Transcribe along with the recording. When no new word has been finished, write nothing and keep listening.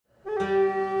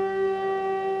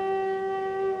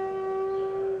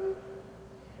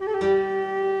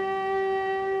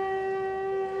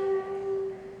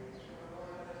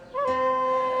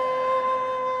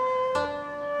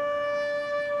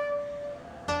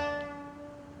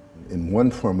in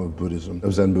one form of Buddhism,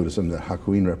 of Zen Buddhism that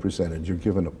Hakuin represented, you're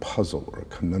given a puzzle or a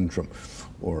conundrum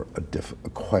or a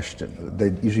question.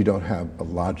 They usually don't have a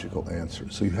logical answer.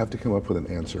 So you have to come up with an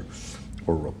answer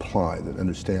or reply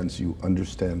that you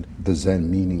understand the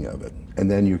Zen meaning of it. And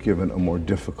then you're given a more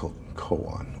difficult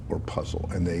koan or puzzle,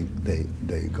 and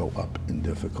they go up in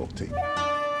difficulty.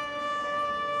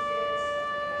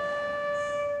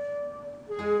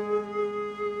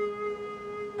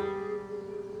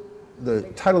 The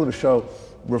title of the show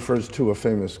refers to a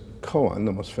famous koan,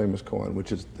 the most famous koan,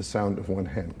 which is the sound of one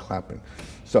hand clapping.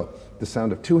 So the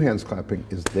sound of two hands clapping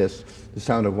is this. The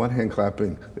sound of one hand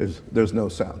clapping is there's no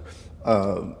sound.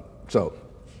 So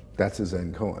that's a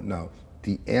Zen koan. Now,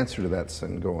 the answer to that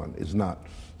Zen koan is not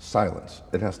silence.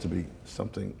 It has to be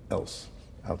something else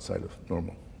outside of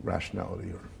normal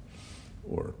rationality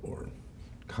or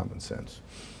common sense.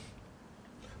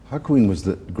 Hakuin was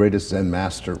the greatest Zen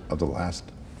master of the last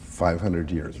 500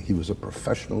 years. He was a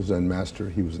professional Zen master.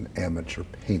 He was an amateur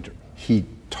painter. He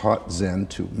taught Zen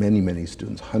to many, many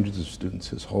students, hundreds of students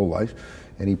his whole life,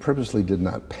 and he purposely did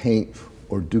not paint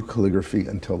or do calligraphy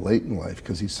until late in life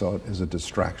because he saw it as a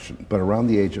distraction. But around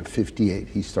the age of 58,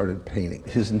 he started painting.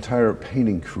 His entire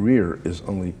painting career is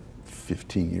only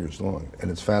 15 years long, and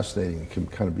it's fascinating. It can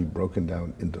kind of be broken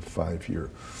down into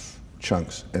 5-year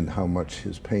chunks, and how much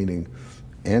his painting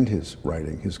and his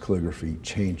writing, his calligraphy,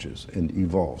 changes and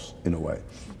evolves in a way.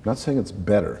 I'm not saying it's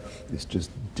better, it's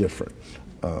just different.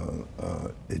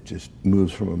 It just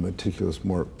moves from a meticulous,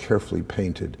 more carefully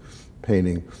painted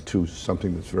painting to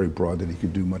something that's very broad that he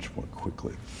could do much more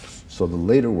quickly. So the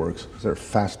later works, they're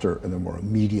faster and they're more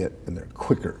immediate and they're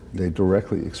quicker. They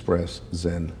directly express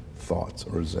Zen thoughts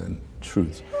or Zen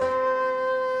truths.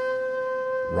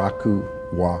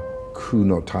 Raku wa ku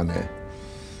no tane,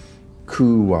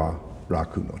 ku wa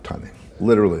raku no tane.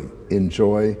 Literally, in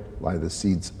joy lie the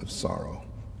seeds of sorrow.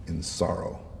 In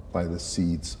sorrow lie the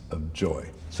seeds of joy.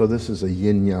 So this is a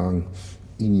yin-yang,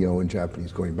 yin-yo in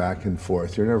Japanese, going back and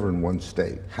forth. You're never in one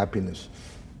state, happiness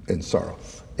and sorrow.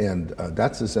 And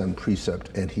that's a Zen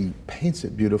precept, and he paints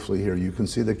it beautifully here. You can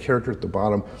see the character at the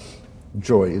bottom,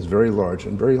 joy, is very large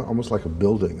and very almost like a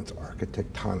building. It's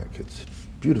architectonic. It's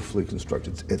beautifully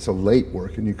constructed. It's a late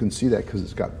work, and you can see that because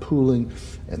it's got pooling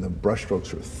and the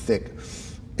brushstrokes are thick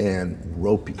and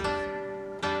ropey.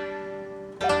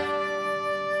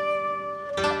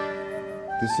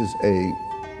 This is a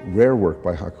rare work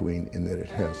by Hakuin in that it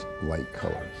has light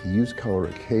color. He used color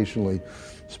occasionally,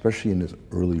 especially in his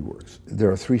early works.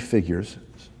 There are 3 figures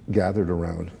gathered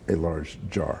around a large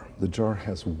jar. The jar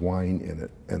has wine in it,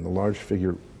 and the large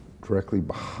figure directly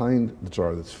behind the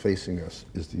jar that's facing us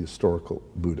is the historical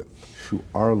Buddha. To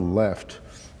our left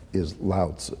is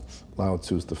Lao Tzu. Lao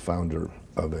Tzu is the founder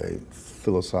of a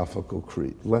philosophical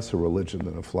creed, less a religion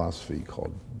than a philosophy,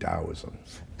 called Taoism.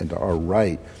 And to our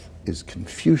right is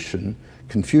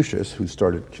Confucius, who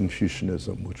started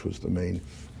Confucianism, which was the main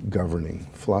governing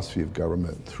philosophy of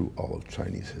government through all of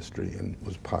Chinese history and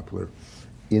was popular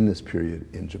in this period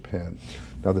in Japan.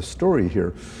 Now the story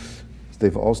here,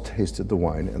 they've all tasted the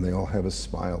wine and they all have a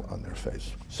smile on their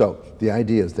face. So the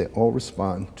idea is they all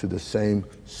respond to the same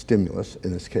stimulus,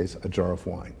 in this case a jar of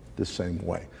wine, the same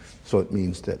way. So it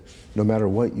means that no matter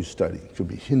what you study, it could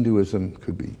be Hinduism,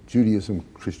 could be Judaism,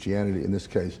 Christianity, in this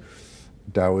case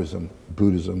Taoism,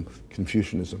 Buddhism,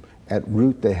 Confucianism, at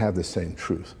root they have the same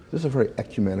truth. This is a very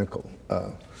ecumenical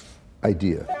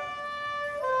idea.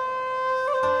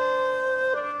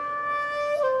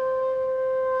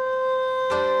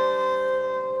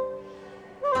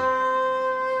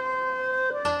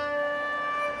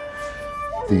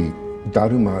 The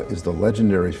Daruma is the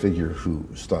legendary figure who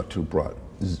is thought to have brought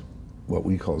what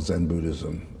we call Zen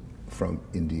Buddhism from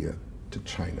India to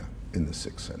China in the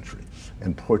 6th century.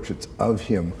 And portraits of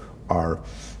him are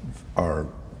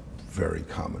very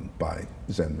common by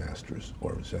Zen masters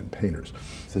or Zen painters.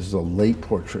 This is a late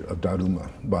portrait of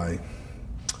Daruma by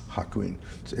Hakuin.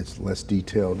 It's less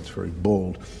detailed, it's very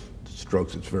bold,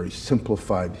 strokes, it's very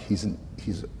simplified. He's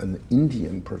an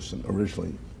Indian person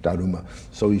originally, Daruma.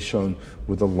 So he's shown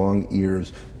with the long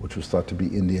ears, which was thought to be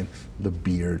Indian, the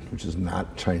beard, which is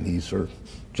not Chinese or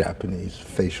Japanese,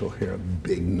 facial hair,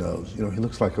 big nose. You know, he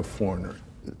looks like a foreigner.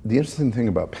 The interesting thing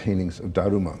about paintings of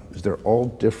Daruma is they're all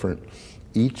different.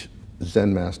 Each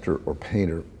Zen master or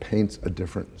painter paints a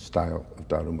different style of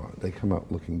Daruma. They come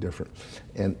out looking different.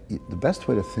 And the best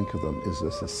way to think of them is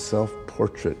as a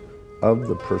self-portrait of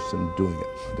the person doing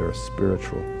it. They're a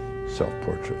spiritual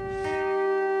self-portrait.